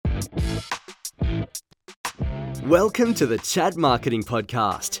Welcome to the Chat Marketing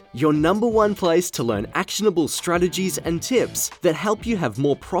Podcast, your number one place to learn actionable strategies and tips that help you have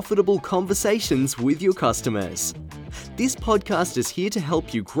more profitable conversations with your customers. This podcast is here to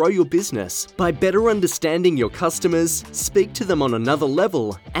help you grow your business by better understanding your customers, speak to them on another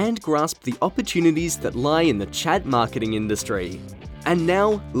level, and grasp the opportunities that lie in the chat marketing industry. And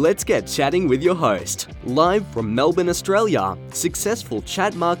now, let's get chatting with your host, live from Melbourne, Australia, successful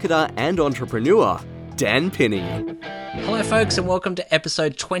chat marketer and entrepreneur, Dan Pinney. Hello folks, and welcome to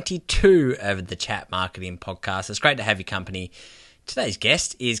episode 22 of the Chat Marketing Podcast. It's great to have your company. Today's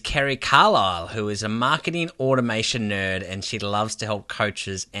guest is Kerry Carlisle, who is a marketing automation nerd, and she loves to help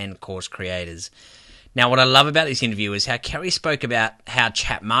coaches and course creators. Now, what I love about this interview is how Kerry spoke about how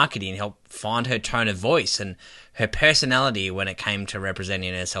chat marketing helped find her tone of voice and her personality when it came to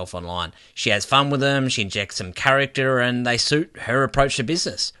representing herself online. She has fun with them, she injects some character, and they suit her approach to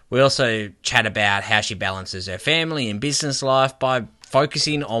business. We also chat about how she balances her family and business life by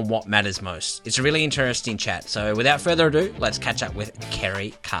focusing on what matters most. It's a really interesting chat. So without further ado, let's catch up with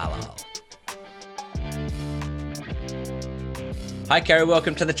Kerry Carlisle. Hi, Kerry.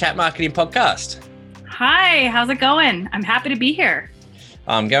 Welcome to the Chat Marketing Podcast. Hi, how's it going? I'm happy to be here.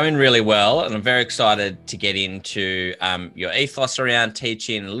 I'm going really well, and I'm very excited to get into your ethos around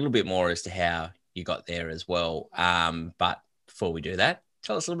teaching, a little bit more as to how you got there as well. But before we do that,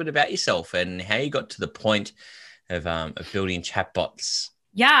 tell us a little bit about yourself and how you got to the point of building chatbots.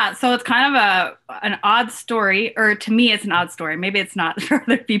 Yeah, so it's kind of an odd story, or to me, it's an odd story. Maybe it's not for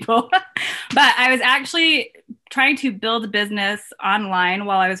other people, but I was actually trying to build a business online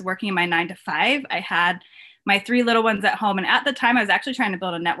while I was working in my 9-to-5. I had my 3 little ones at home, and at the time, I was actually trying to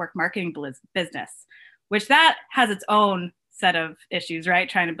build a network marketing business, which that has its own set of issues, right?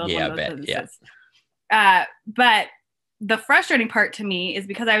 Trying to build one of those businesses. Yeah. But the frustrating part to me is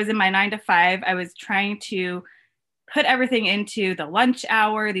because I was in my 9-to-5, I was trying to put everything into the lunch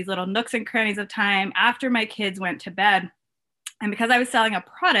hour, these little nooks and crannies of time after my kids went to bed. And because I was selling a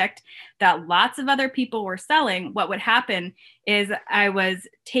product that lots of other people were selling, what would happen is I was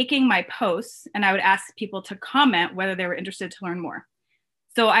taking my posts and I would ask people to comment whether they were interested to learn more.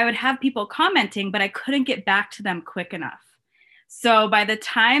 So I would have people commenting, but I couldn't get back to them quick enough. So by the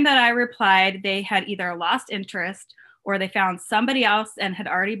time that I replied, they had either lost interest or they found somebody else and had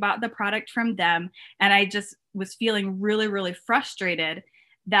already bought the product from them. And I just was feeling really, really frustrated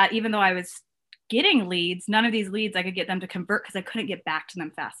that even though I was getting leads, none of these leads I could get them to convert because I couldn't get back to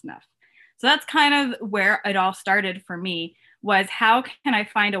them fast enough. So that's kind of where it all started for me, was how can I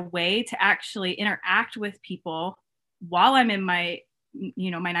find a way to actually interact with people while I'm in my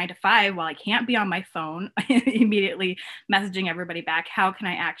my 9-to-5, while I can't be on my phone immediately messaging everybody back. How can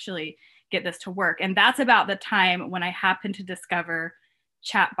I actually get this to work? And that's about the time when I happened to discover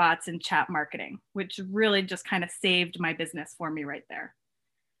chatbots and chat marketing, which really just kind of saved my business for me right there.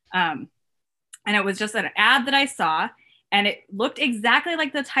 And it was just an ad that I saw, and it looked exactly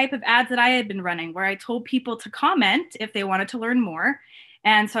like the type of ads that I had been running, where I told people to comment if they wanted to learn more.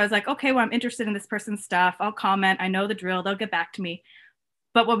 And so I was like, okay, well, I'm interested in this person's stuff. I'll comment. I know the drill. They'll get back to me.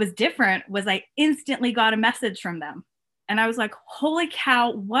 But what was different was I instantly got a message from them. And I was like, holy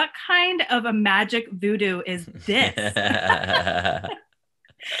cow, what kind of a magic voodoo is this?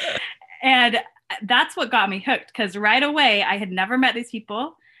 And that's what got me hooked, because right away I had never met these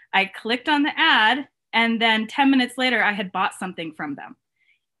people. I clicked on the ad, and then 10 minutes later, I had bought something from them.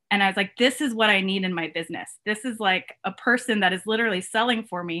 And I was like, this is what I need in my business. This is like a person that is literally selling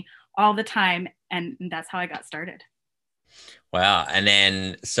for me all the time. And that's how I got started. Wow. And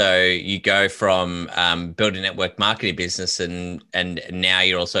then, so you go from building a network marketing business and now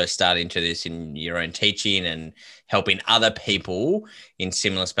you're also starting to this in your own teaching and helping other people in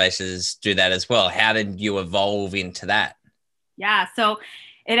similar spaces do that as well. How did you evolve into that? Yeah. So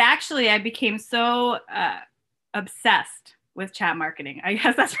I became so obsessed with chat marketing. I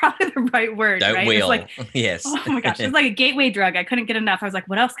guess that's probably the right word. Don't right? we all? Like, yes. Oh my gosh. It's like a gateway drug. I couldn't get enough. I was like,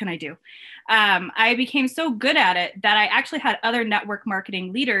 what else can I do? I became so good at it that I actually had other network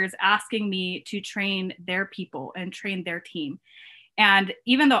marketing leaders asking me to train their people and train their team. And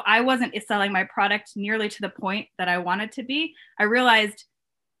even though I wasn't selling my product nearly to the point that I wanted to be, I realized,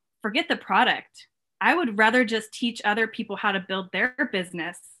 forget the product. I would rather just teach other people how to build their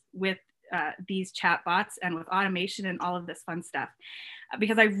business with these chatbots and with automation and all of this fun stuff,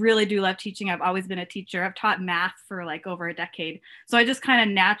 because I really do love teaching. I've always been a teacher. I've taught math for like over a decade. So I just kind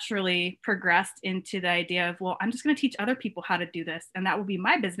of naturally progressed into the idea of, well, I'm just going to teach other people how to do this. And that will be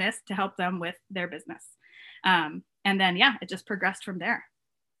my business to help them with their business. And then, yeah, it just progressed from there.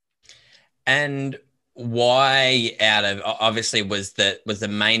 And why out of obviously was the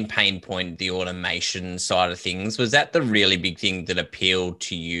main pain point the automation side of things? Was that the really big thing that appealed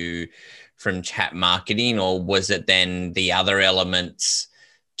to you from chat marketing, or was it then the other elements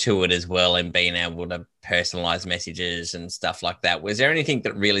to it as well, and being able to personalize messages and stuff like that? Was there anything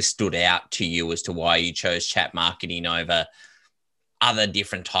that really stood out to you as to why you chose chat marketing over other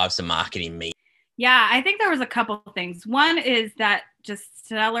different types of marketing media? Yeah, I think there was a couple of things. One is that just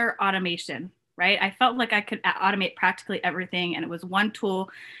seller automation, right? I felt like I could automate practically everything, and it was one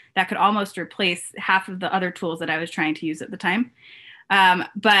tool that could almost replace half of the other tools that I was trying to use at the time.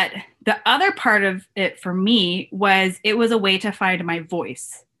 But the other part of it for me was it was a way to find my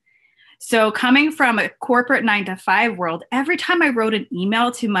voice. So coming from a corporate 9 to 5 world, every time I wrote an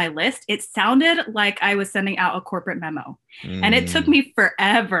email to my list, it sounded like I was sending out a corporate memo. And it took me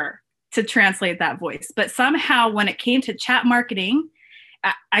forever to translate that voice. But somehow when it came to chat marketing,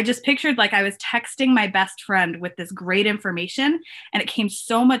 I just pictured like I was texting my best friend with this great information, and it came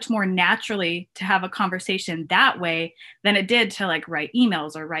so much more naturally to have a conversation that way than it did to like write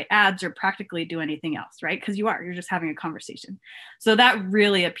emails or write ads or practically do anything else, right? Because you're just having a conversation. So that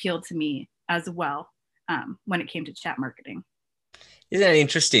really appealed to me as well when it came to chat marketing. Isn't it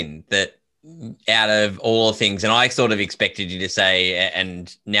interesting that out of all things, and I sort of expected you to say,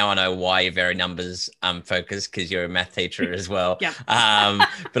 and now I know why you're very numbers focused, because you're a math teacher as well. Yeah.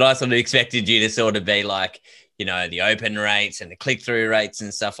 But I sort of expected you to sort of be like, the open rates and the click-through rates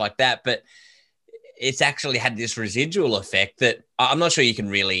and stuff like that. But it's actually had this residual effect that I'm not sure you can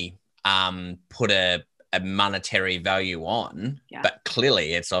really put a monetary value on, but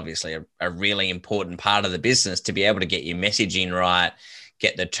clearly it's obviously a really important part of the business to be able to get your messaging right,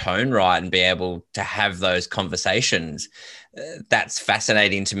 get the tone right, and be able to have those conversations. That's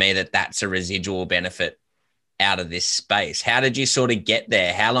fascinating to me that that's a residual benefit out of this space. How did you sort of get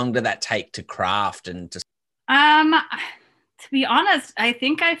there? How long did that take to craft and to? To be honest, I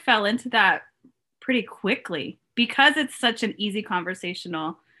think I fell into that pretty quickly because it's such an easy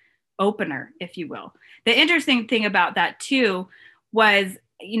conversational opener, if you will. The interesting thing about that too was,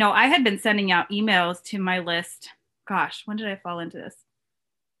 I had been sending out emails to my list. Gosh, when did I fall into this?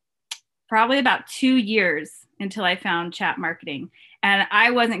 Probably about 2 years until I found chat marketing. And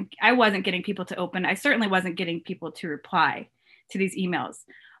I wasn't getting people to open. I certainly wasn't getting people to reply to these emails.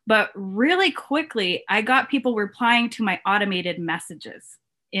 But really quickly, I got people replying to my automated messages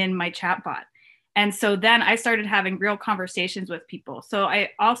in my chatbot. And so then I started having real conversations with people. So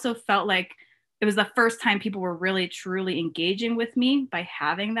I also felt like it was the first time people were really, truly engaging with me by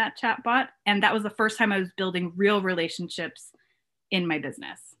having that chatbot. And that was the first time I was building real relationships in my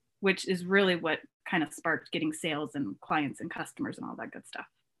business, which is really what kind of sparked getting sales and clients and customers and all that good stuff.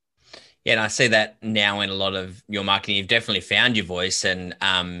 Yeah, and I see that now in a lot of your marketing. You've definitely found your voice. And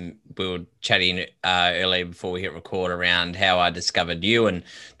we were chatting earlier before we hit record around how I discovered you, and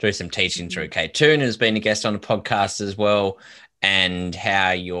through some teaching through Kate Toon, who's been a guest on the podcast as well, and how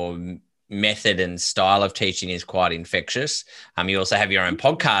your method and style of teaching is quite infectious. You also have your own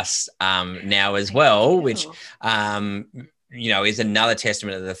podcast now as well, which is another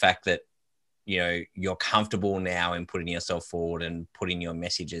testament to the fact that you're comfortable now in putting yourself forward and putting your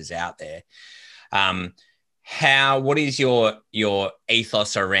messages out there. What is your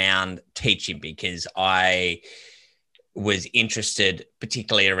ethos around teaching? Because I was interested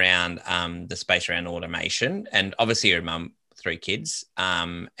particularly around the space around automation, and obviously you're a mum, 3 kids,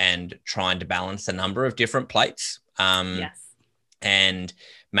 and trying to balance a number of different plates. And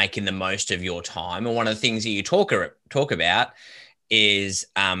making the most of your time. And one of the things that you talk about is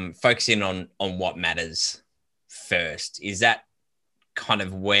focusing on what matters first. Is that kind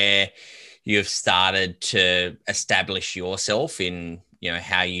of where you've started to establish yourself in,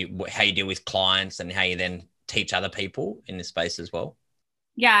 how you deal with clients and how you then teach other people in this space as well?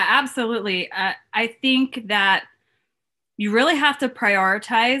 Yeah, absolutely. I think that you really have to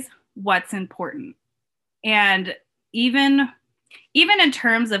prioritize what's important. And even in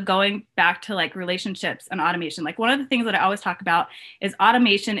terms of going back to like relationships and automation, like one of the things that I always talk about is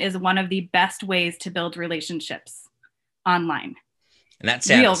automation is one of the best ways to build relationships online. And that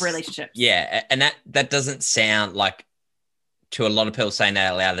sounds real relationships. Yeah. And that doesn't sound like, to a lot of people saying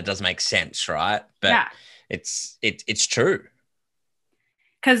that out loud, that does make sense, right? But it's true.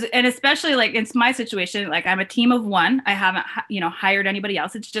 And especially like it's my situation, like I'm a team of 1. I haven't, hired anybody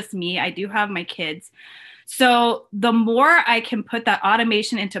else. It's just me. I do have my kids. So the more I can put that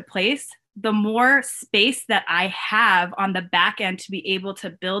automation into place, the more space that I have on the back end to be able to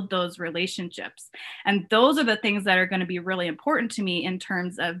build those relationships. And those are the things that are going to be really important to me in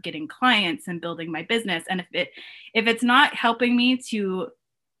terms of getting clients and building my business. And if it's not helping me to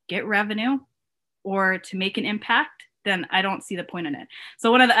get revenue, or to make an impact, then I don't see the point in it.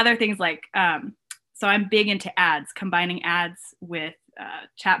 So one of the other things, like, so I'm big into ads, combining ads with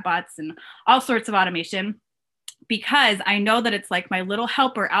chatbots and all sorts of automation, because I know that it's like my little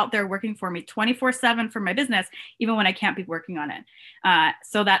helper out there working for me 24/7 for my business, even when I can't be working on it,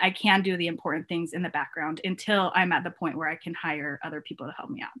 so that I can do the important things in the background until I'm at the point where I can hire other people to help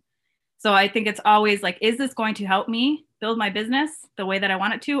me out. So I think it's always like, is this going to help me build my business the way that I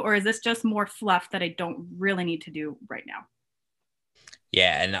want it to, or is this just more fluff that I don't really need to do right now?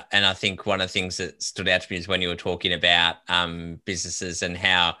 Yeah, and I think one of the things that stood out to me is when you were talking about businesses and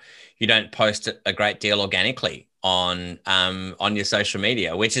how you don't post a great deal organically on your social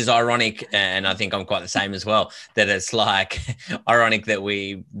media, which is ironic, and I think I'm quite the same as well. That it's like ironic that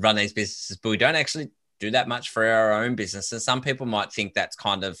we run these businesses, but we don't actually do that much for our own business. And some people might think that's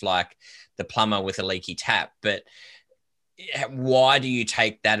kind of like the plumber with a leaky tap. But why do you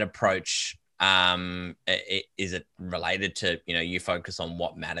take that approach? Is it related to, you focus on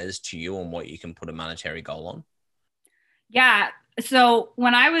what matters to you and what you can put a monetary goal on? Yeah. So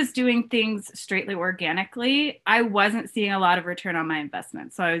when I was doing things straightly organically, I wasn't seeing a lot of return on my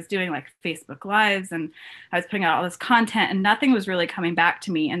investment. So I was doing like Facebook Lives and I was putting out all this content and nothing was really coming back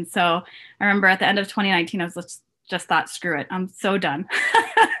to me. And so I remember at the end of 2019, I was just thought, screw it, I'm so done.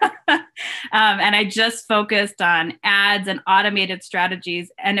 And I just focused on ads and automated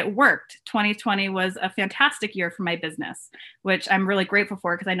strategies, and it worked. 2020 was a fantastic year for my business, which I'm really grateful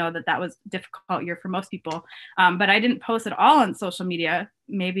for, because I know that was a difficult year for most people. But I didn't post at all on social media,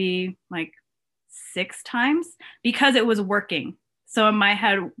 maybe like 6 times, because it was working. So in my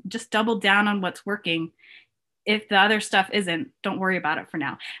head, just double down on what's working. If the other stuff isn't, don't worry about it for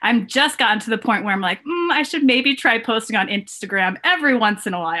now. I'm just gotten to the point where I'm like, I should maybe try posting on Instagram every once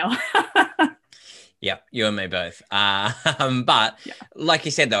in a while. Yep, you and me both. But yeah, like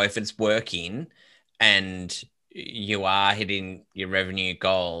you said, though, if it's working and you are hitting your revenue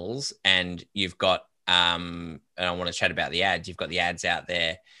goals and you've got, and I want to chat about the ads, you've got the ads out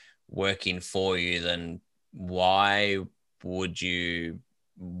there working for you, then why would you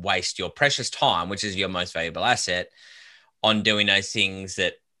waste your precious time, which is your most valuable asset, on doing those things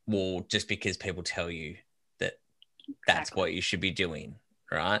that will, just because people tell you that that's what you should be doing,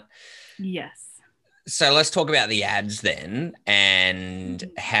 right? Yes. So let's talk about the ads then, and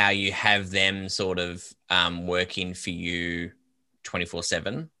how you have them sort of working for you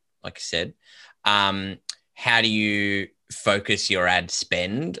 24/7, like you said. How do you focus your ad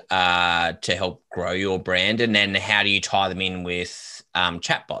spend to help grow your brand? And then how do you tie them in with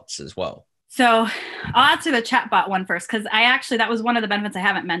chatbots as well? So I'll answer the chatbot one first, because that was one of the benefits I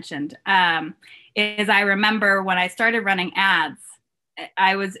haven't mentioned. Is I remember when I started running ads,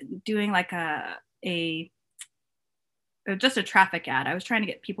 I was doing like just a traffic ad. I was trying to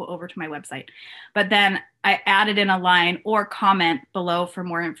get people over to my website, but then I added in a line or comment below for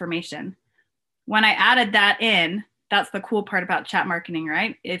more information. When I added that in, that's the cool part about chat marketing,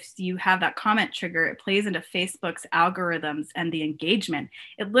 right? If you have that comment trigger, it plays into Facebook's algorithms and the engagement.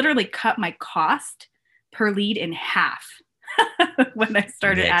 It literally cut my cost per lead in half when I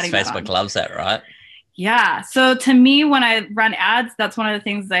started adding that on. Facebook loves that, right? Yeah. So to me, when I run ads, that's one of the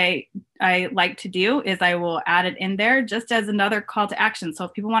things I like to do, is I will add it in there just as another call to action. So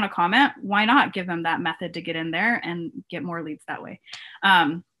if people want to comment, why not give them that method to get in there and get more leads that way?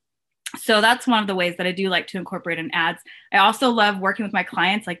 So that's one of the ways that I do like to incorporate in ads. I also love working with my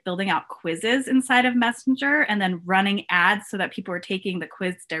clients, like building out quizzes inside of Messenger and then running ads so that people are taking the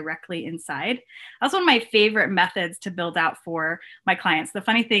quiz directly inside. That's one of my favorite methods to build out for my clients. The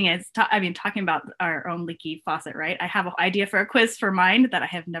funny thing is, talking about our own leaky faucet, right? I have an idea for a quiz for mine that I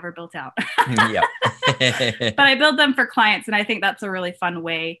have never built out. Yep. But I build them for clients, and I think that's a really fun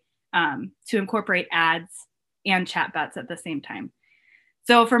way to incorporate ads and chatbots at the same time.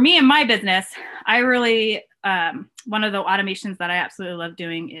 So for me in my business, I really, one of the automations that I absolutely love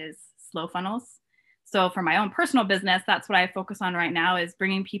doing is slow funnels. So for my own personal business, that's what I focus on right now, is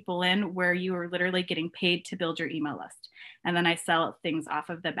bringing people in where you are literally getting paid to build your email list. And then I sell things off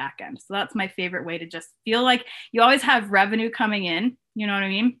of the back end. So that's my favorite way to just feel like you always have revenue coming in, you know what I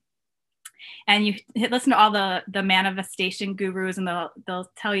mean? And you listen to all the manifestation gurus, and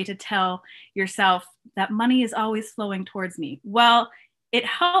they'll tell you to tell yourself that money is always flowing towards me. Well, it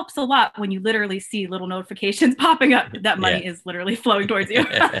helps a lot when you literally see little notifications popping up that money is literally flowing towards you.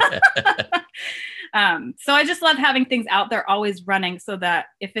 So I just love having things out there always running, so that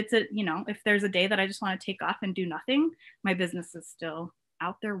if there's a day that I just want to take off and do nothing, my business is still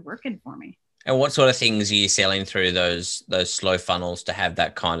out there working for me. And what sort of things are you selling through those slow funnels to have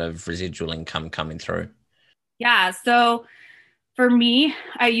that kind of residual income coming through? Yeah. So For me,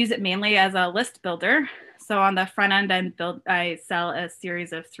 I use it mainly as a list builder. So on the front end, I sell a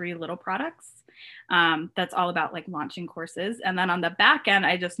series of 3 little products. That's all about like launching courses. And then on the back end,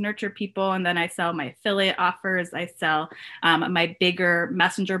 I just nurture people, and then I sell my affiliate offers. I sell my bigger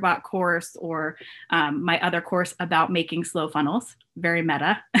messenger bot course, or my other course about making slow funnels. Very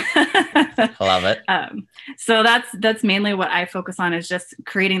meta. Love it. So that's mainly what I focus on, is just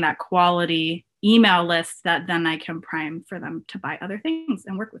creating that quality email list that then I can prime for them to buy other things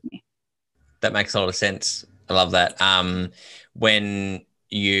and work with me. That makes a lot of sense. I love that. When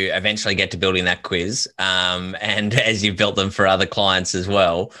you eventually get to building that quiz, and as you've built them for other clients as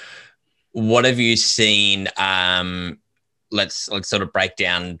well, what have you seen? Let's sort of break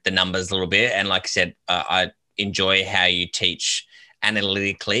down the numbers a little bit. And like I said, I enjoy how you teach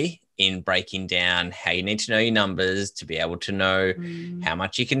analytically in breaking down how you need to know your numbers to be able to know how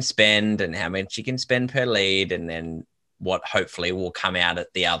much you can spend and how much you can spend per lead, and then what hopefully will come out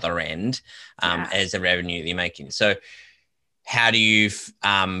at the other end as the revenue that you're making. So how do you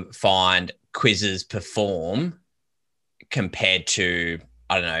find quizzes perform compared to,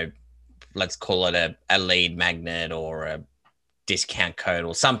 I don't know, let's call it a lead magnet or a discount code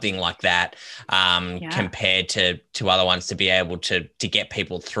or something like that, compared to other ones, to be able to get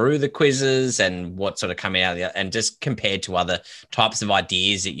people through the quizzes, and what sort of coming out of the, and just compared to other types of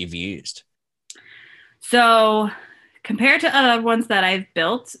ideas that you've used? So compared to other ones that I've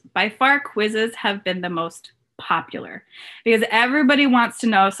built, by far quizzes have been the most popular, because everybody wants to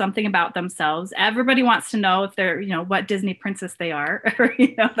know something about themselves. Everybody wants to know if they're, what Disney princess they are.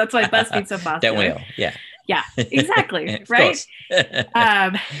 That's why BuzzFeed's so popular. Don't we all? Yeah. Yeah, exactly. Right.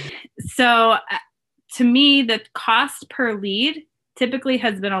 So to me, the cost per lead typically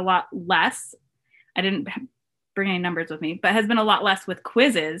has been a lot less. I didn't bring any numbers with me, but has been a lot less with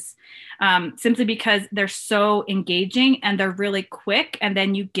quizzes, simply because they're so engaging and they're really quick. And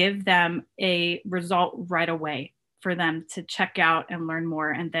then you give them a result right away for them to check out and learn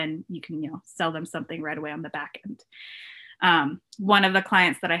more. And then you can, sell them something right away on the back end. One of the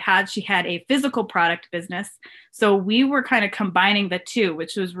clients that I had, she had a physical product business. So we were kind of combining the two,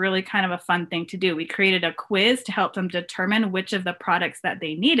 which was really kind of a fun thing to do. We created a quiz to help them determine which of the products that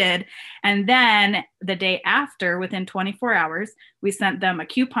they needed. And then the day after, within 24 hours, we sent them a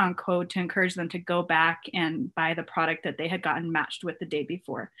coupon code to encourage them to go back and buy the product that they had gotten matched with the day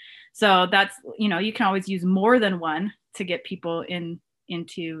before. So that's, you can always use more than one to get people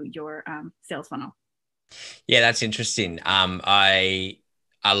into your sales funnel. Yeah, that's interesting. I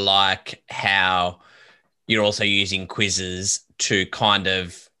like how you're also using quizzes to kind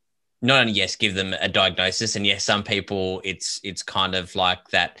of not only, yes, give them a diagnosis, and yes, some people it's kind of like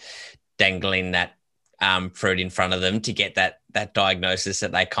that, dangling that fruit in front of them to get that diagnosis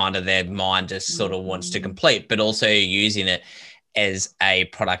that they kind of, their mind just sort of wants to complete, but also using it as a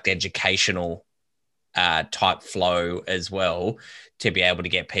product educational type flow as well, to be able to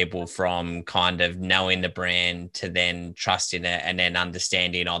get people from kind of knowing the brand to then trusting it, and then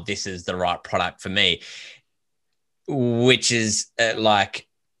understanding, this is the right product for me, which is like,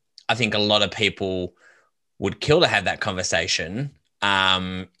 I think a lot of people would kill to have that conversation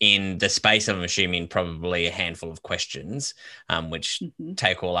in the space of, I'm assuming, probably a handful of questions, which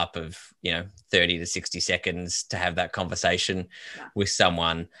take all up of, 30 to 60 seconds to have that conversation with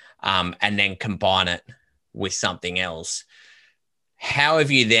someone, and then combine it with something else. How have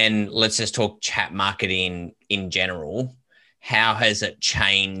you then, let's just talk chat marketing in general, how has it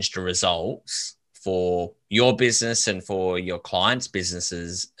changed results for your business and for your clients'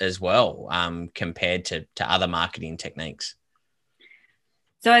 businesses as well, compared to other marketing techniques?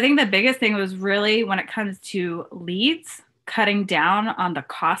 So I think the biggest thing was really, when it comes to leads, cutting down on the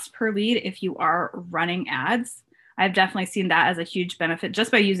cost per lead if you are running ads. I've definitely seen that as a huge benefit,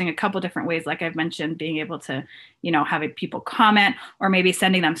 just by using a couple different ways. Like I've mentioned, being able to, having people comment, or maybe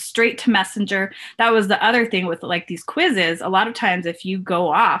sending them straight to Messenger. That was the other thing with like these quizzes. A lot of times, if you go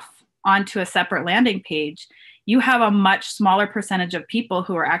off onto a separate landing page, you have a much smaller percentage of people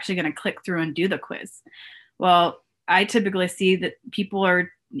who are actually going to click through and do the quiz. Well, I typically see that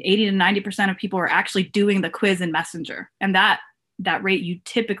 80 to 90% of people are actually doing the quiz in Messenger. And that rate you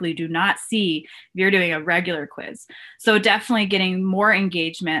typically do not see if you're doing a regular quiz. So definitely getting more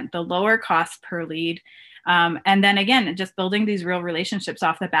engagement, the lower cost per lead. And then again, just building these real relationships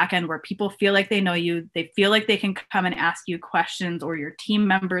off the back end, where people feel like they know you, they feel like they can come and ask you questions, or your team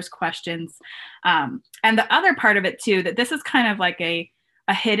members questions. And the other part of it too, that this is kind of like a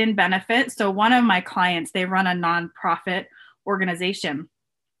hidden benefit. So one of my clients, they run a nonprofit organization,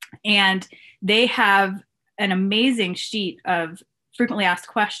 and they have an amazing sheet of frequently asked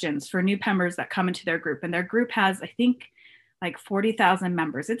questions for new members that come into their group. And their group has, I think, like 40,000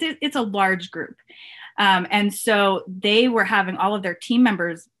 members. It's a large group. And so they were having all of their team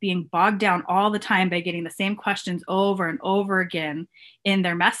members being bogged down all the time by getting the same questions over and over again in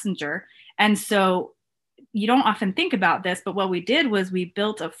their messenger. And so you don't often think about this, but what we did was we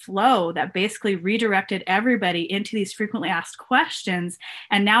built a flow that basically redirected everybody into these frequently asked questions.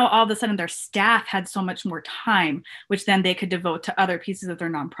 And now all of a sudden their staff had so much more time, which then they could devote to other pieces of their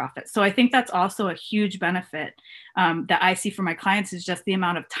nonprofit. So I think that's also a huge benefit that I see for my clients, is just the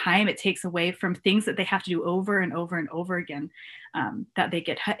amount of time it takes away from things that they have to do over and over and over again, that they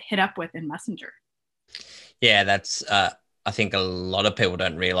get hit up with in Messenger. Yeah, that's, I think a lot of people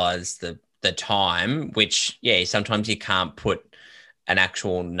don't realize the time, which, sometimes you can't put an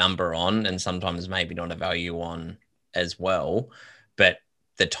actual number on, and sometimes maybe not a value on as well, but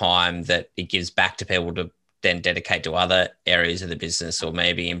the time that it gives back to people to then dedicate to other areas of the business, or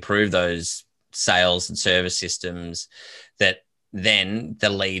maybe improve those sales and service systems, that then the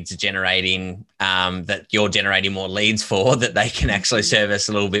leads are generating, that you're generating more leads for, that they can actually service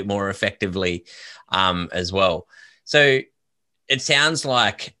a little bit more effectively as well. So it sounds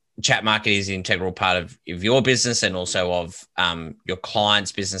like chat marketing is an integral part of your business, and also of your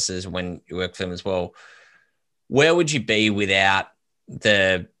clients' businesses when you work for them as well. Where would you be without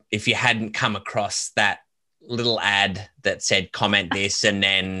if you hadn't come across that little ad that said comment this and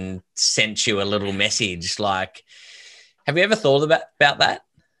then sent you a little message? Like, have you ever thought about that?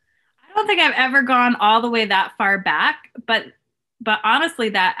 I don't think I've ever gone all the way that far back, but honestly,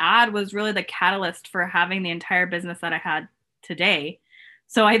 that ad was really the catalyst for having the entire business that I had today.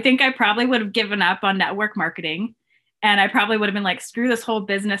 So I think I probably would have given up on network marketing, and I probably would have been like, screw this whole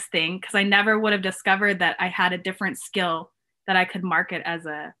business thing, because I never would have discovered that I had a different skill that I could market as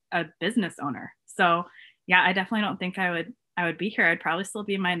a business owner. So yeah, I definitely don't think I would be here. I'd probably still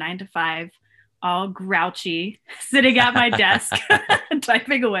be in my 9 to 5, all grouchy, sitting at my desk,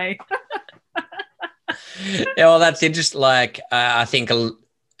 typing away. Yeah, well, that's interesting. Like, I think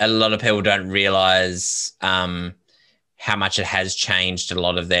a lot of people don't realize how much it has changed a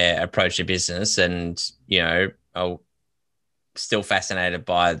lot of their approach to business. And, I'm still fascinated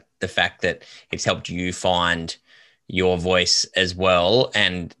by the fact that it's helped you find your voice as well,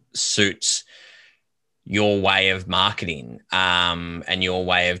 and suits your way of marketing and your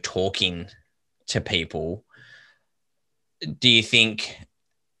way of talking to people. Do you think,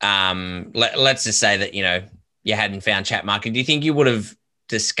 let's just say that, you hadn't found chat marketing, do you think you would have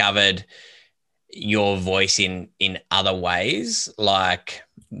discovered your voice in other ways? Like,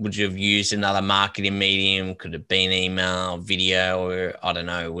 would you have used another marketing medium? Could it have been email, video, or I don't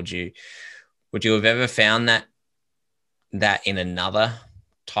know. Would you have ever found that in another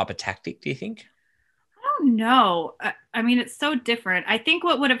type of tactic, do you think? I don't know. I mean, it's so different. I think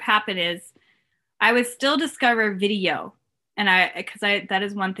what would have happened is I would still discover video. And that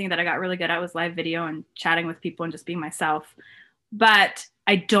is one thing that I got really good at, was live video and chatting with people and just being myself. But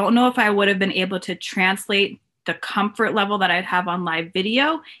I don't know if I would have been able to translate the comfort level that I'd have on live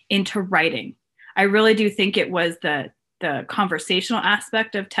video into writing. I really do think it was the conversational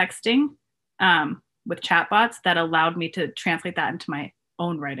aspect of texting with chatbots that allowed me to translate that into my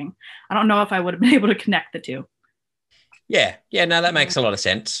own writing. I don't know if I would have been able to connect the two. Yeah. No, that makes a lot of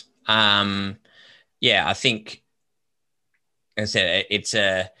sense. I think, as I said, it's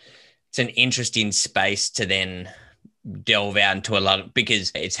an interesting space to then delve out into a lot of,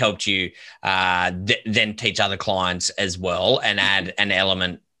 because it's helped you then teach other clients as well, and add an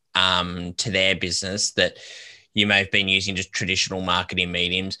element to their business that you may have been using just traditional marketing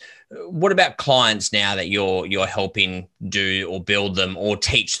mediums. What about clients now that you're helping do or build them or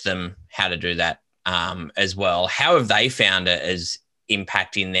teach them how to do that as well? How have they found it as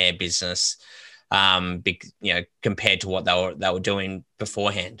impacting their business, compared to what they were doing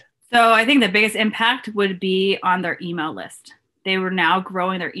beforehand? So I think the biggest impact would be on their email list. They were now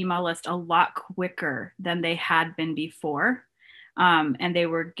growing their email list a lot quicker than they had been before. And they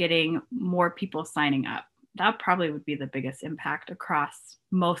were getting more people signing up. That probably would be the biggest impact across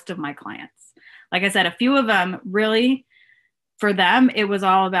most of my clients. Like I said, a few of them, really, for them, it was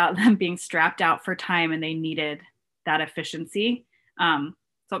all about them being strapped out for time, and they needed that efficiency. So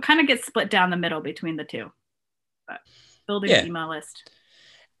it kind of gets split down the middle between the two. But building an email list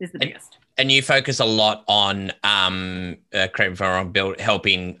is the biggest. And you focus a lot on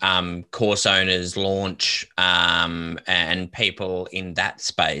helping course owners launch and people in that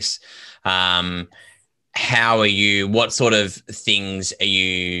space. What sort of things are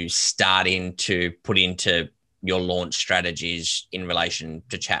you starting to put into your launch strategies in relation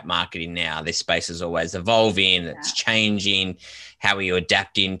to chat marketing now? This space is always evolving, it's changing. How are you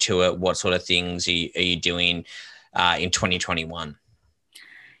adapting to it? What sort of things are you doing in 2021?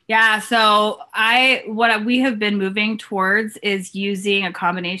 Yeah, so what we have been moving towards is using a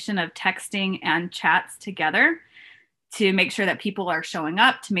combination of texting and chats together to make sure that people are showing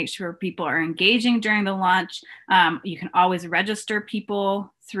up, to make sure people are engaging during the launch. You can always register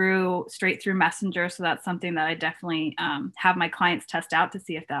people straight through Messenger. So that's something that I definitely have my clients test out to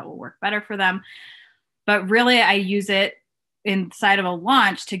see if that will work better for them. But really, I use it inside of a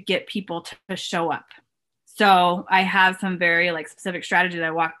launch to get people to show up. So I have some very specific strategies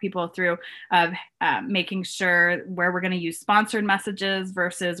I walk people through of making sure where we're going to use sponsored messages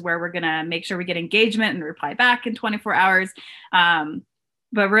versus where we're going to make sure we get engagement and reply back in 24 hours.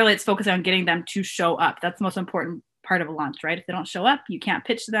 But really, it's focused on getting them to show up. That's the most important part of a launch, right? If they don't show up, you can't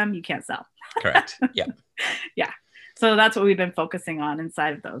pitch to them, you can't sell. Correct. Yeah. Yeah. So that's what we've been focusing on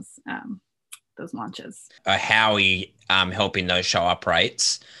inside of those launches. How are you helping those show up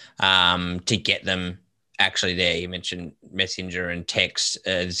rates to get them actually there? You mentioned Messenger and text.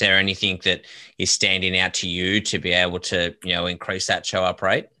 Is there anything that is standing out to you to be able to, increase that show up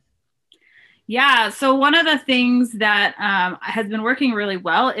rate? Yeah. So one of the things that has been working really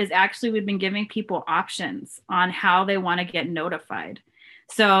well is actually we've been giving people options on how they want to get notified.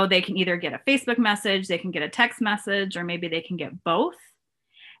 So they can either get a Facebook message, they can get a text message, or maybe they can get both.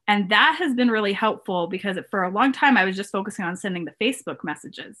 And that has been really helpful because for a long time, I was just focusing on sending the Facebook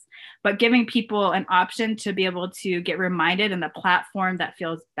messages, but giving people an option to be able to get reminded in the platform that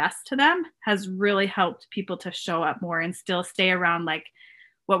feels best to them has really helped people to show up more and still stay around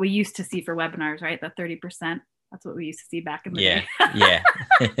what we used to see for webinars, right? The 30%. That's what we used to see back in the day. Yeah.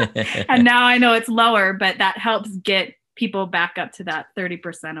 And now I know it's lower, but that helps get people back up to that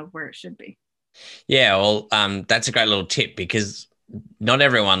 30% of where it should be. Yeah. Well, that's a great little tip because not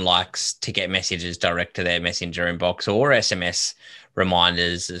everyone likes to get messages direct to their Messenger inbox or SMS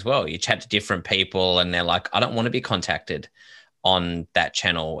reminders as well. You chat to different people and they're like, I don't want to be contacted on that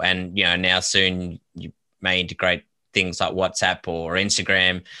channel. And, now soon you may integrate things like WhatsApp or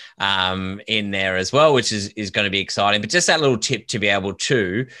Instagram in there as well, which is going to be exciting. But just that little tip to be able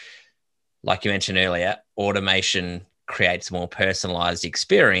to, like you mentioned earlier, automation creates a more personalized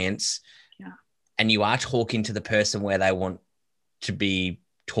experience. Yeah. And you are talking to the person where they want to be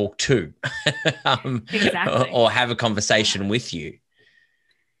talked to exactly. or have a conversation with you.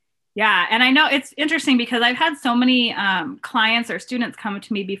 Yeah. And I know it's interesting because I've had so many clients or students come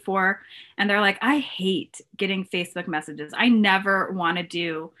to me before and they're like, I hate getting Facebook messages. I never want to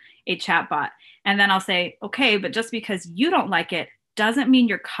do a chatbot. And then I'll say, okay, but just because you don't like it doesn't mean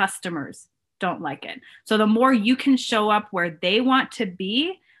your customers don't like it. So the more you can show up where they want to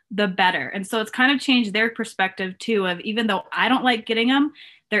be, the better. And so it's kind of changed their perspective too, of even though I don't like getting them,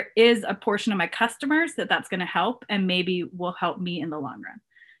 there is a portion of my customers that's going to help and maybe will help me in the long run.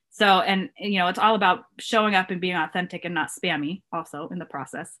 So, and it's all about showing up and being authentic and not spammy also in the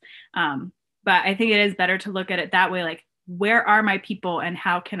process. But I think it is better to look at it that way. Like, where are my people and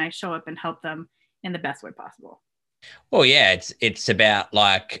how can I show up and help them in the best way possible? Well, yeah, it's about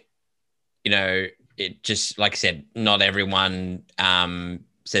it just, like I said, not everyone,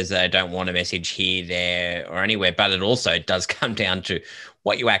 says they don't want a message here, there, or anywhere, but it also does come down to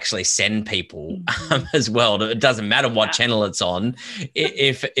what you actually send people as well. It doesn't matter what channel it's on.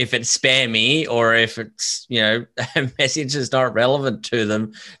 If it's spammy or if it's, a message is not relevant to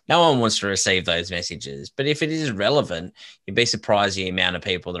them, no one wants to receive those messages. But if it is relevant, you'd be surprised the amount of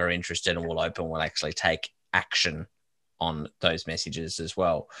people that are interested and will actually take action on those messages as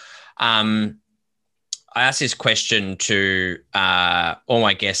well. I asked this question to all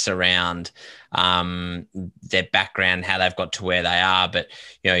my guests around their background, how they've got to where they are. But,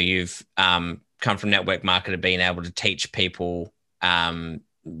 you've come from network marketer, being able to teach people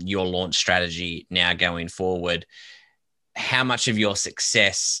your launch strategy now going forward. How much of your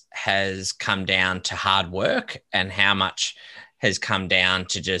success has come down to hard work and how much has come down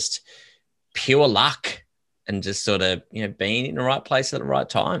to just pure luck and just sort of, being in the right place at the right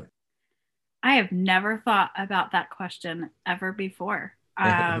time? I have never thought about that question ever before.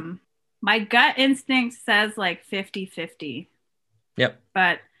 My gut instinct says 50-50. Yep.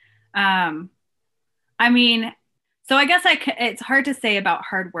 But so I guess it's hard to say about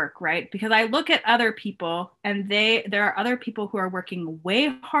hard work, right? Because I look at other people and there are other people who are working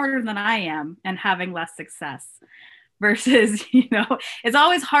way harder than I am and having less success versus, it's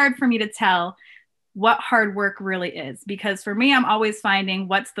always hard for me to tell what hard work really is, because for me, I'm always finding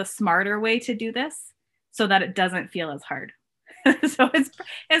what's the smarter way to do this so that it doesn't feel as hard. So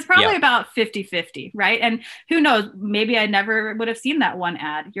it's probably about 50-50, right? And who knows, maybe I never would have seen that one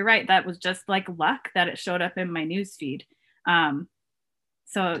ad. You're right. That was just luck that it showed up in my news feed.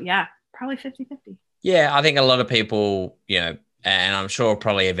 So yeah, probably 50-50. Yeah, I think a lot of people, and I'm sure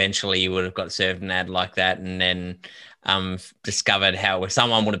probably eventually you would have got served an ad like that, and then discovered how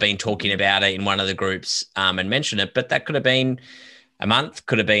someone would have been talking about it in one of the groups and mentioned it, but that could have been a month,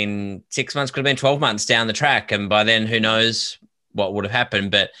 could have been 6 months, could have been 12 months down the track, and by then who knows what would have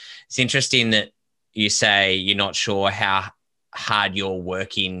happened. But it's interesting that you say you're not sure how hard you're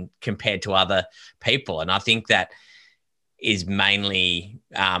working compared to other people, and I think that is mainly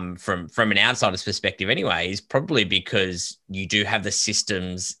from an outsider's perspective anyway, is probably because you do have the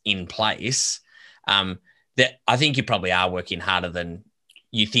systems in place that I think you probably are working harder than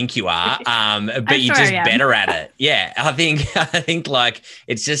you think you are, but you're just better at it. Yeah, I think like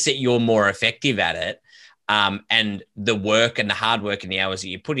it's just that you're more effective at it, and the work and the hard work and the hours that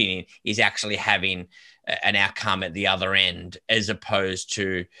you're putting in is actually having an outcome at the other end, as opposed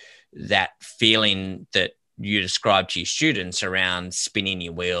to that feeling that you describe to your students around spinning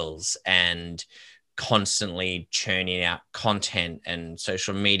your wheels and constantly churning out content and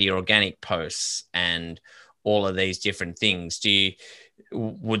social media organic posts and all of these different things.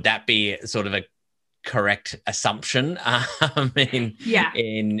 Would that be sort of a correct assumption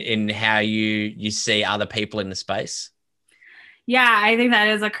in how you see other people in the space? Yeah, I think that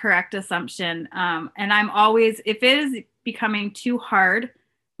is a correct assumption. And I'm always, if it is becoming too hard,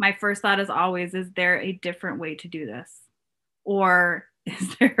 my first thought is always, is there a different way to do this? Or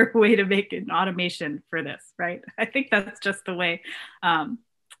is there a way to make an automation for this, right? I think that's just the way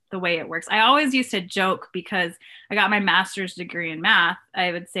it works. I always used to joke, because I got my master's degree in math.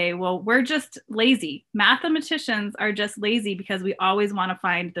 I would say, well, we're just lazy. Mathematicians are just lazy because we always want to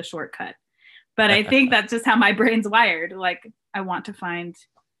find the shortcut. But I think that's just how my brain's wired. Like, I want to find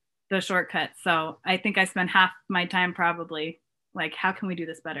the shortcut. So I think I spend half my time probably like, how can we do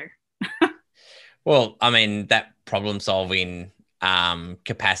this better? Well, I mean, that problem solving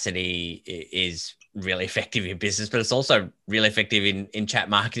capacity is really effective in business, but it's also really effective in chat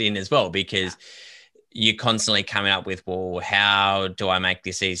marketing as well, because you're constantly coming up with, well, how do I make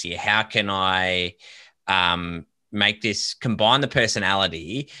this easier? How can I make this, combine the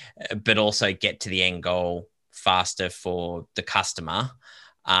personality, but also get to the end goal faster for the customer,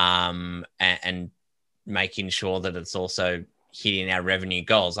 and making sure that it's also hitting our revenue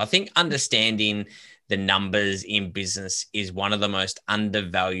goals. I think understanding the numbers in business is one of the most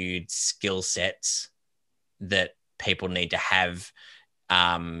undervalued skill sets that people need to have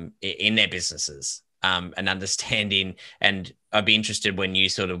in their businesses, and understanding. And I'd be interested when you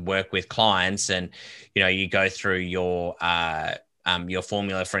sort of work with clients and, you go through your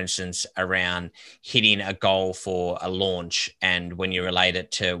formula, for instance, around hitting a goal for a launch, and when you relate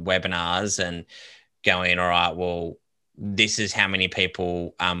it to webinars and going, all right, well, this is how many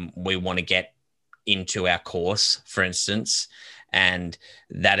people we want to get into our course, for instance, and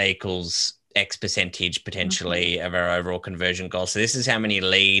that equals X percentage potentially of our overall conversion goal. So this is how many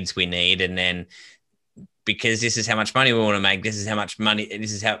leads we need. And then because this is how much money we want to make, this is how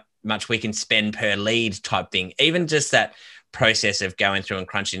much we can spend per lead type thing. Even just that process of going through and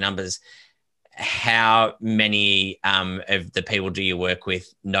crunching numbers, how many of the people do you work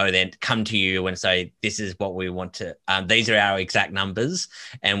with know then come to you and say, this is what we want to, these are our exact numbers,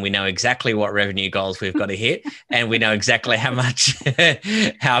 and we know exactly what revenue goals we've got to hit, and we know exactly how much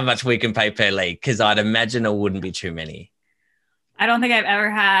we can pay per lead? Because I'd imagine it wouldn't be too many. I don't think I've ever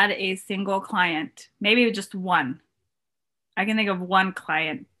had a single client, maybe just one. I can think of one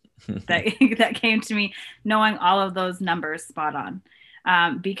client that came to me knowing all of those numbers spot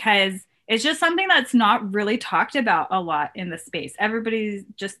on, because it's just something that's not really talked about a lot in the space. Everybody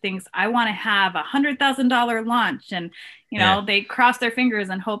just thinks, I want to have $100,000 launch. And, they cross their fingers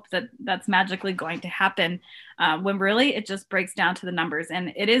and hope that that's magically going to happen, when really it just breaks down to the numbers.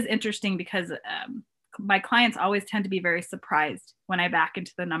 And it is interesting because my clients always tend to be very surprised when I back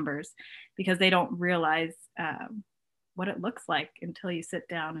into the numbers, because they don't realize what it looks like until you sit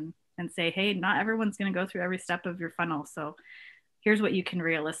down and say, hey, not everyone's going to go through every step of your funnel. So here's what you can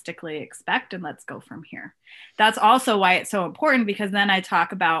realistically expect, and let's go from here. That's also why it's so important, because then I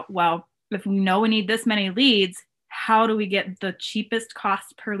talk about, well, if we know we need this many leads, how do we get the cheapest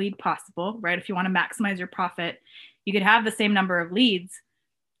cost per lead possible, right? If you want to maximize your profit, you could have the same number of leads,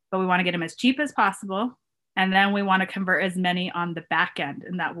 but we want to get them as cheap as possible. And then we want to convert as many on the back end,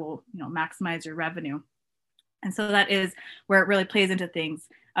 and that will, maximize your revenue. And so that is where it really plays into things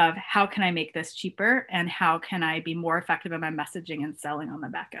of how can I make this cheaper, and how can I be more effective in my messaging and selling on the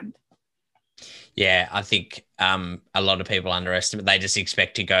back end. Yeah, I think a lot of people underestimate. They just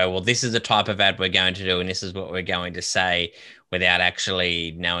expect to go, well, this is the type of ad we're going to do, and this is what we're going to say, without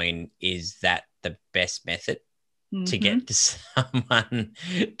actually knowing, is that the best method to get to someone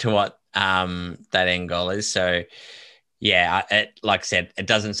to what that end goal is. So yeah, like I said, it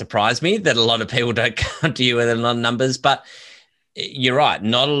doesn't surprise me that a lot of people don't come to you with a lot of numbers, but you're right.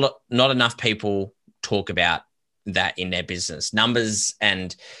 Not enough people talk about that in their business. Numbers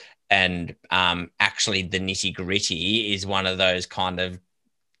and actually the nitty gritty is one of those kind of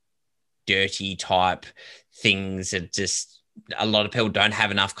dirty type things that just a lot of people don't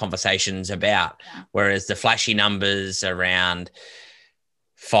have enough conversations about. Whereas the flashy numbers around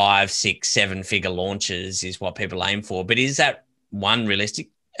 5, 6, 7-figure launches is what people aim for. But is that, one, realistic?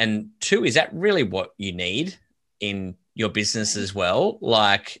 And two, is that really what you need in your business as well?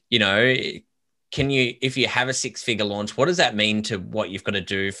 Like, you know, can you, if you have a 6-figure launch, what does that mean to what you've got to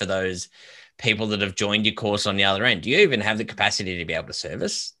do for those people that have joined your course on the other end? Do you even have the capacity to be able to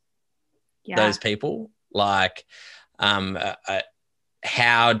service those people? Like,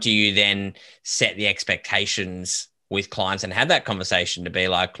 how do you then set the expectations with clients and have that conversation to be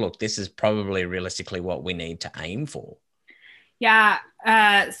like, look, this is probably realistically what we need to aim for? Yeah.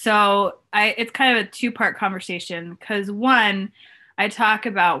 So it's kind of a 2-part conversation, because one, I talk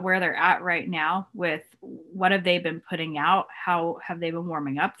about where they're at right now with what have they been putting out, how have they been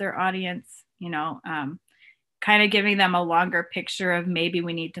warming up their audience, kind of giving them a longer picture of maybe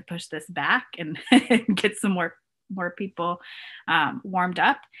we need to push this back and get some more people warmed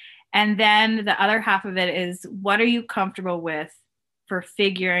up. And then the other half of it is, what are you comfortable with for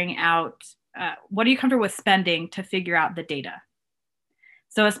figuring out, what are you comfortable with spending to figure out the data?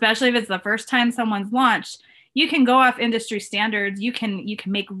 So especially if it's the first time someone's launched, you can go off industry standards. You can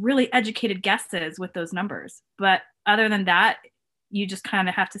make really educated guesses with those numbers. But other than that, you just kind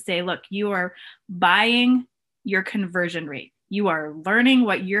of have to say, look, you are buying your conversion rate. You are learning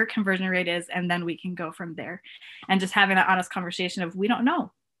what your conversion rate is, and then we can go from there. And just having that honest conversation of, we don't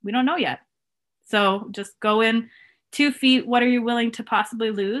know yet. So just go in 2 feet. What are you willing to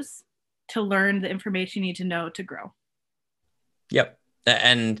possibly lose to learn the information you need to know to grow? Yep.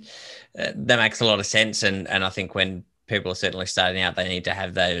 And that makes a lot of sense. And I think when people are certainly starting out, they need to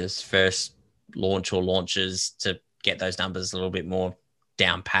have those first launch or launches to get those numbers a little bit more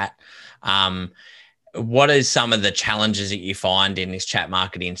down pat. What are some of the challenges that you find in this chat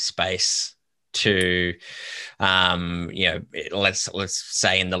marketing space to, let's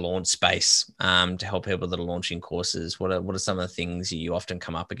say in the launch space, to help people that are launching courses? What are some of the things you often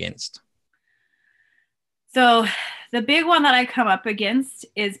come up against? So the big one that I come up against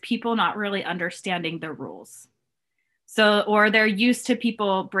is people not really understanding the rules. So, or they're used to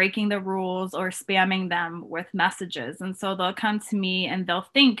people breaking the rules or spamming them with messages. And so they'll come to me and they'll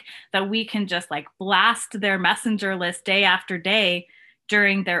think that we can just like blast their messenger list day after day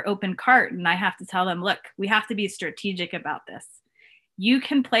during their open cart. And I have to tell them, look, we have to be strategic about this. You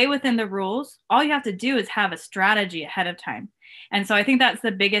can play within the rules. All you have to do is have a strategy ahead of time. And so I think that's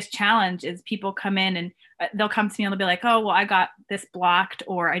the biggest challenge is people come in and they'll come to me and they'll be like, oh, well, I got this blocked,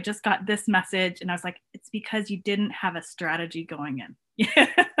 or I just got this message. And I was like, it's because you didn't have a strategy going in.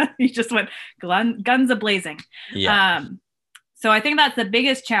 You just went guns a-blazing. Yeah. So I think that's the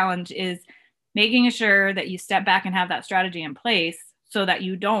biggest challenge is making sure that you step back and have that strategy in place so that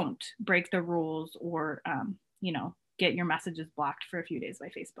you don't break the rules or, get your messages blocked for a few days by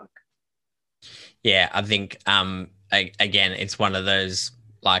Facebook. Yeah, I think, again, it's one of those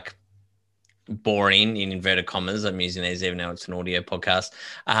like boring, in inverted commas, I'm using these even though it's an audio podcast,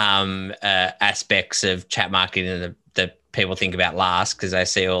 aspects of chat marketing that people think about last because they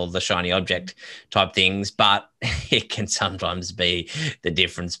see all the shiny object type things, but it can sometimes be the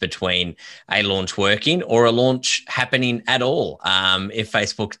difference between a launch working or a launch happening at all. If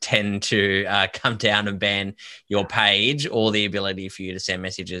Facebook tend to come down and ban your page, or the ability for you to send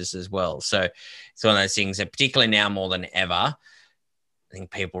messages as well. So it's one of those things that particularly now more than ever, I think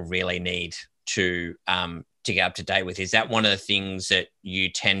people really need to get up to date with. Is that one of the things that you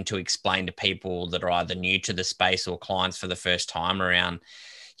tend to explain to people that are either new to the space or clients for the first time around,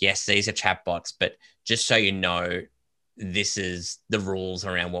 yes, these are chatbots, but just so you know, this is the rules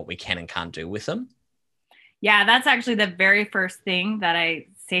around what we can and can't do with them? Yeah, that's actually the very first thing that I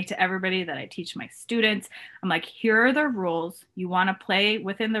say to everybody that I teach my students. I'm like, here are the rules. You want to play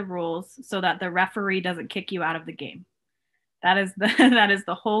within the rules so that the referee doesn't kick you out of the game. That is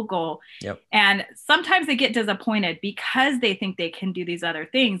the whole goal. Yep. And sometimes they get disappointed because they think they can do these other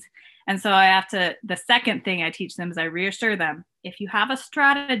things. And so the second thing I teach them is I reassure them, if you have a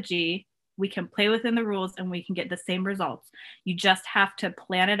strategy, we can play within the rules and we can get the same results. You just have to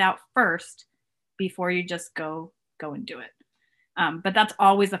plan it out first before you just go and do it. But that's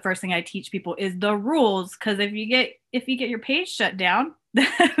always the first thing I teach people is the rules. Because if you get your page shut down,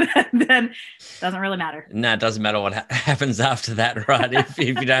 then it doesn't really matter. No, it doesn't matter what happens after that, right? if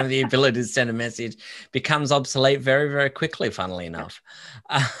you don't have the ability to send a message, becomes obsolete very, very quickly, funnily enough.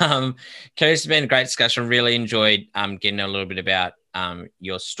 Kerry, it's been a great discussion. Really enjoyed getting a little bit about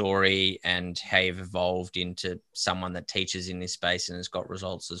your story and how you've evolved into someone that teaches in this space and has got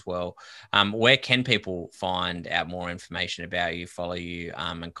results as well. Where can people find out more information about you, follow you,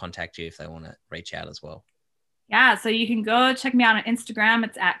 and contact you if they want to reach out as well? Yeah, so you can go check me out on Instagram.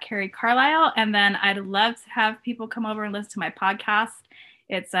 It's at Kerry Carlisle. And then I'd love to have people come over and listen to my podcast.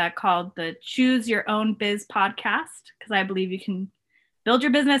 It's called the Choose Your Own Biz podcast, because I believe you can build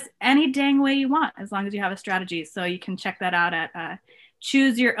your business any dang way you want as long as you have a strategy. So you can check that out at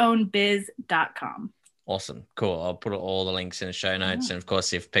chooseyourownbiz.com. Awesome. Cool. I'll put all the links in the show notes. And of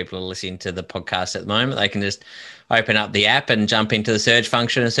course, if people are listening to the podcast at the moment, they can just open up the app and jump into the search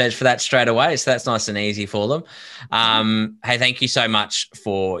function and search for that straight away. So that's nice and easy for them. Hey, thank you so much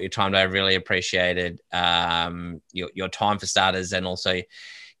for your time today. I really appreciated your time for starters, and also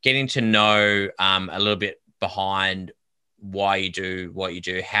getting to know a little bit behind why you do what you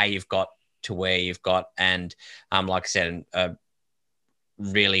do, how you've got to where you've got. And like I said,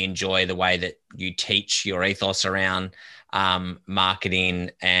 really enjoy the way that you teach, your ethos around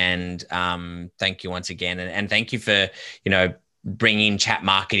marketing. And thank you once again. And thank you for, bringing chat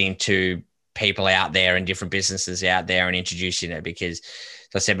marketing to people out there and different businesses out there and introducing it, because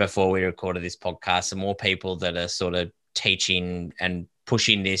as I said before we recorded this podcast, the more people that are sort of teaching and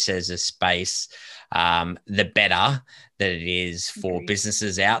pushing this as a space, the better that it is for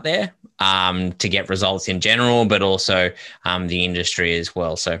businesses out there to get results in general, but also the industry as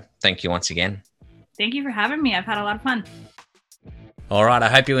well. So thank you once again. Thank you for having me. I've had a lot of fun. All right. I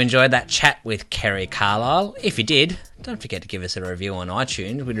hope you enjoyed that chat with Kerry Carlisle. If you did, don't forget to give us a review on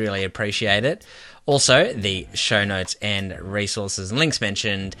iTunes. We'd really appreciate it. Also, the show notes and resources and links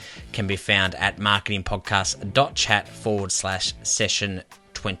mentioned can be found at marketingpodcast.chat/session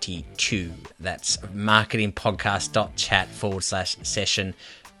 22. That's marketingpodcast.chat/session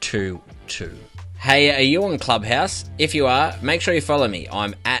 22. Hey, are you on Clubhouse? If you are, make sure you follow me.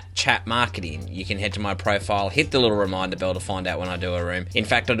 I'm at Chat Marketing. You can head to my profile, hit the little reminder bell to find out when I do a room. In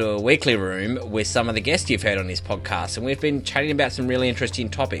fact, I do a weekly room with some of the guests you've heard on this podcast, and we've been chatting about some really interesting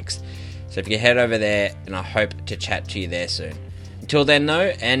topics. So if you head over there, and I hope to chat to you there soon. Until then,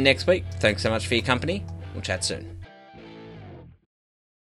 though, and next week, thanks so much for your company. We'll chat soon.